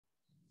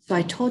So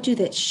I told you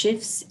that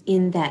shifts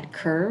in that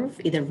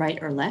curve, either right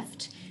or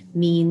left,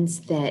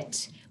 means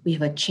that we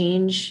have a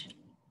change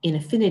in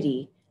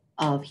affinity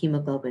of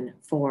hemoglobin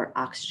for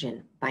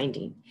oxygen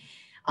binding.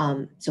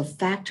 So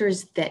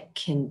factors that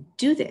can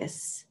do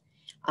this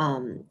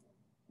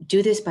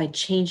by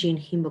changing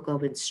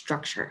hemoglobin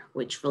structure,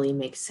 which really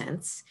makes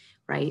sense,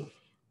 right?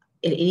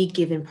 At any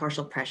given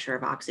partial pressure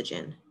of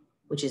oxygen,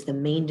 which is the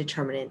main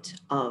determinant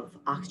of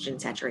oxygen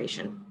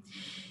saturation,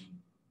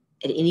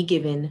 at any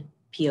given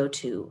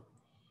PO2,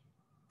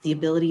 the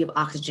ability of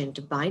oxygen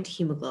to bind to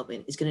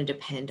hemoglobin is going to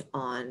depend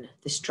on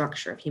the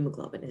structure of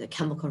hemoglobin as a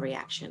chemical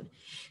reaction.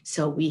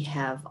 So we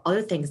have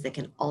other things that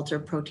can alter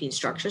protein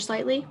structure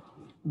slightly.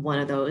 One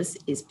of those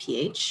is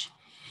pH.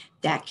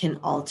 That can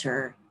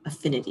alter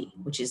affinity,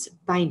 which is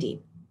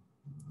binding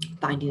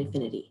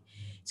affinity.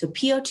 So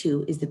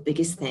PO2 is the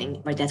biggest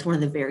thing, right? That's one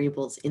of the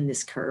variables in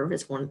this curve.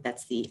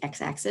 That's the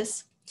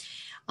x-axis.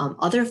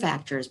 Other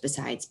factors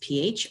besides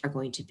pH are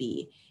going to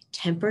be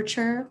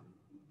temperature.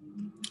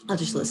 I'll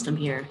just list them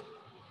here.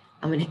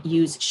 I'm going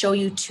to show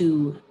you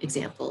two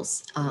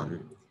examples.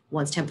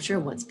 One's temperature,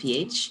 one's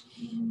pH.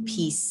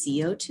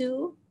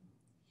 PCO2,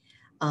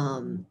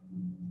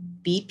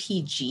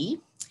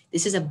 BPG.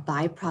 This is a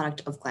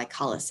byproduct of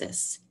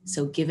glycolysis.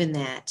 So given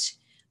that,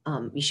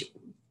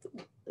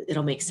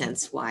 it'll make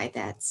sense why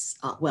that's,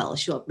 it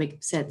should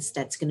make sense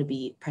that's going to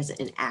be present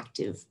in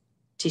active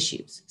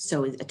tissues.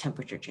 So a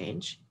temperature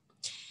change.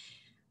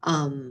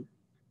 I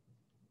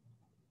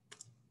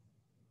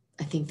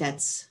think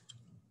that's,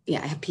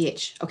 I have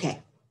pH.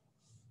 Okay.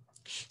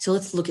 So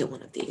let's look at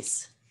one of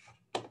these.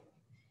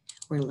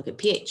 We're going to look at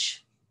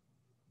pH.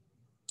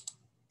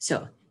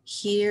 So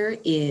here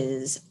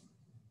is,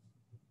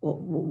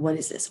 what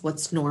is this?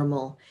 What's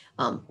normal?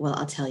 Well,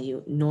 I'll tell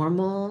you,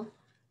 normal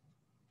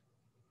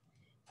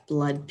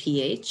blood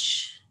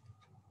pH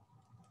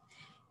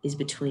is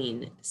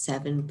between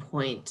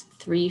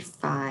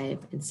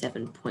 7.35 and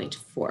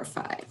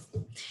 7.45.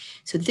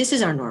 So this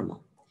is our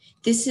normal.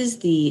 This is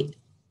the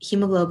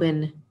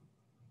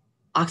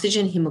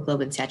oxygen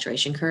hemoglobin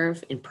saturation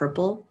curve in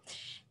purple.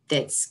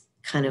 That's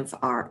kind of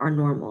our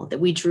normal that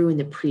we drew in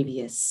the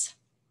previous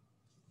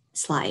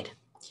slide.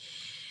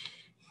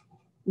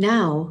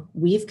 Now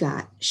we've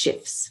got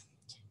shifts.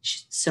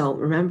 So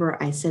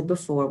remember I said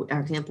before,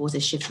 our example was a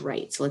shift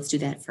right. So let's do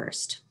that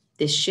first.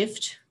 This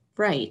shift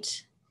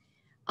right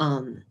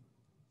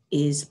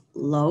is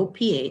low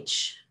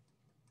pH,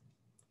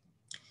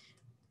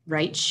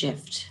 right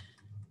shift.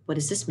 What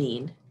does this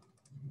mean?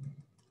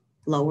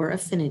 Lower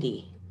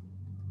affinity.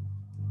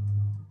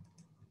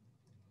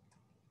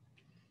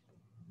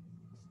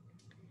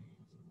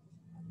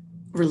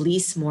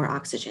 Release more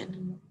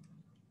oxygen.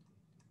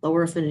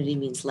 Lower affinity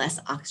means less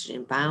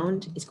oxygen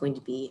bound. It's going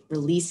to be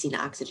releasing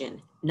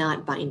oxygen,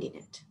 not binding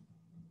it.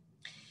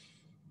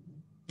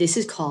 This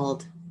is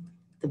called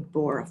the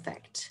Bohr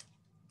effect.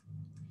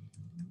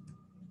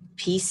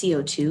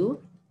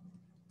 PCO2,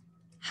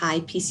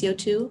 high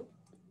PCO2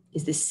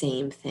 is the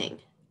same thing,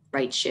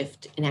 right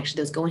shift. And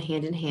actually those go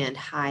hand in hand,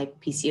 high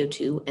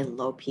PCO2 and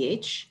low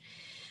pH.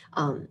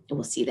 And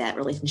we'll see that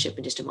relationship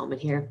in just a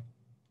moment here.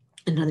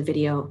 Another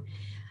video.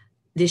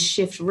 This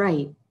shift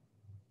right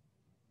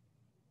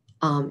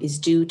is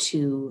due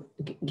to,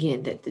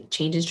 again, the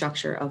change in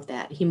structure of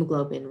that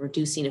hemoglobin,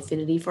 reducing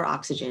affinity for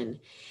oxygen.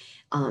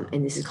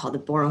 And this is called the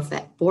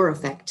Bohr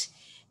effect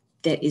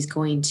that is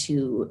going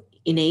to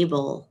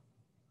enable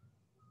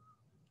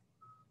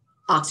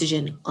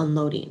oxygen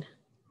unloading.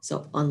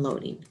 So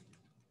unloading.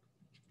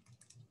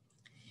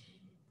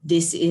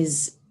 This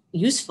is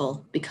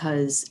useful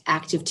because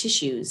active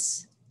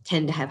tissues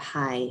tend to have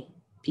high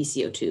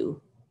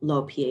PCO2,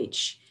 low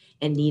pH,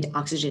 and need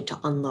oxygen to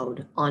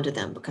unload onto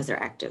them because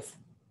they're active.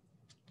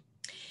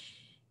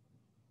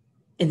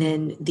 And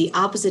then the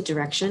opposite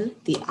direction,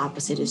 the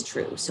opposite is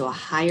true. So a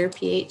higher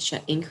pH,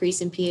 an increase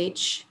in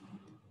pH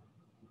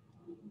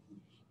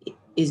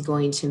is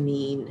going to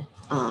mean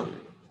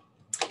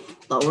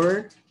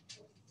higher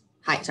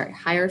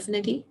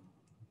affinity.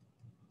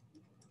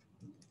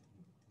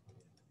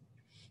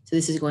 So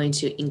this is going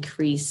to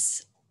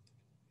increase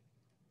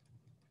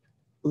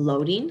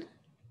loading.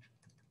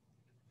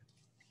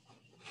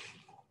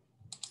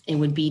 It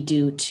would be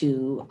due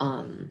to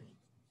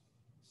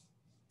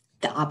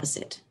the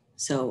opposite.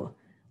 So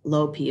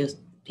low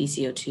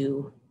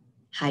PCO2,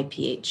 high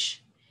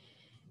pH.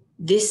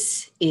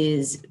 This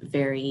is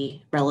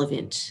very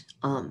relevant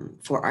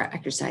for our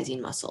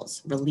exercising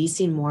muscles.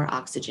 Releasing more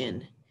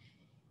oxygen,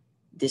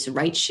 this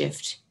right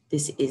shift,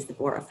 this is the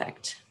Bohr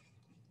effect.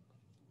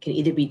 Can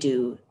either be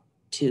due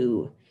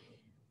to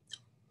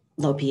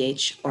low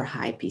pH or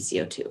high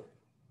PCO2.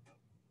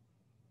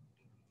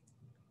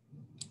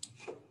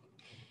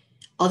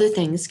 Other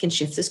things can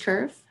shift this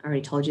curve. I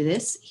already told you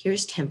this.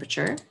 Here's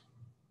temperature.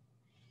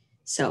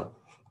 So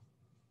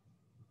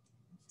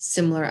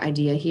similar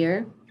idea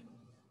here.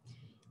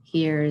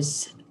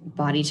 Here's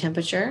body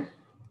temperature. And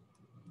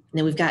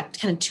then we've got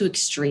kind of two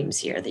extremes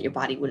here that your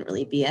body wouldn't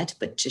really be at,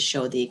 but to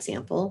show the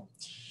example.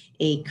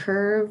 A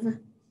curve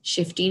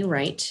shifting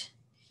right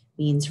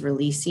means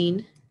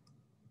releasing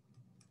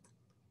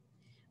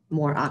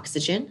more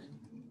oxygen.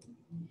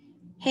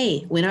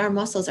 Hey, when our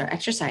muscles are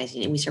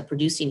exercising and we start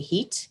producing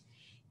heat,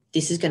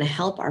 this is going to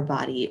help our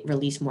body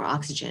release more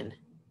oxygen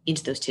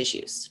into those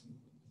tissues.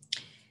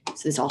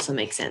 So this also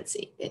makes sense.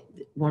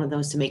 One of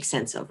those to make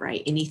sense of,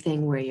 right?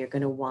 Anything where you're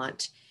going to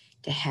want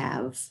to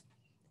have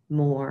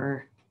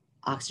more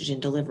oxygen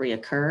delivery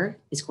occur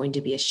is going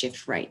to be a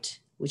shift right,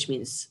 which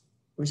means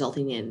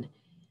resulting in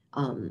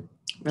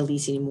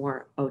releasing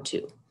more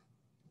O2.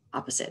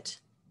 Opposite,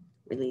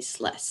 release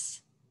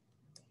less.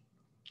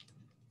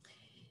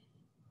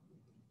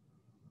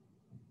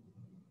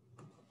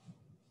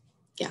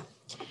 Yeah.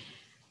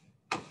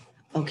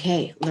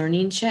 Okay,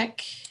 learning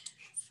check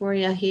for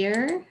you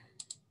here.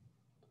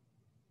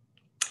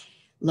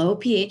 Low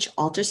pH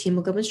alters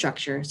hemoglobin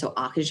structure, so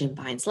oxygen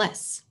binds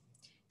less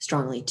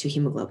strongly to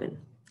hemoglobin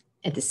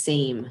at the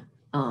same,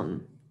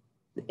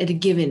 at a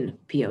given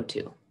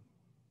PO2.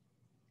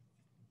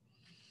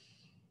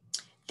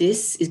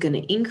 This is going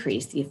to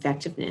increase the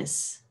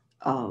effectiveness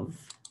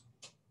of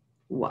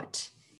what?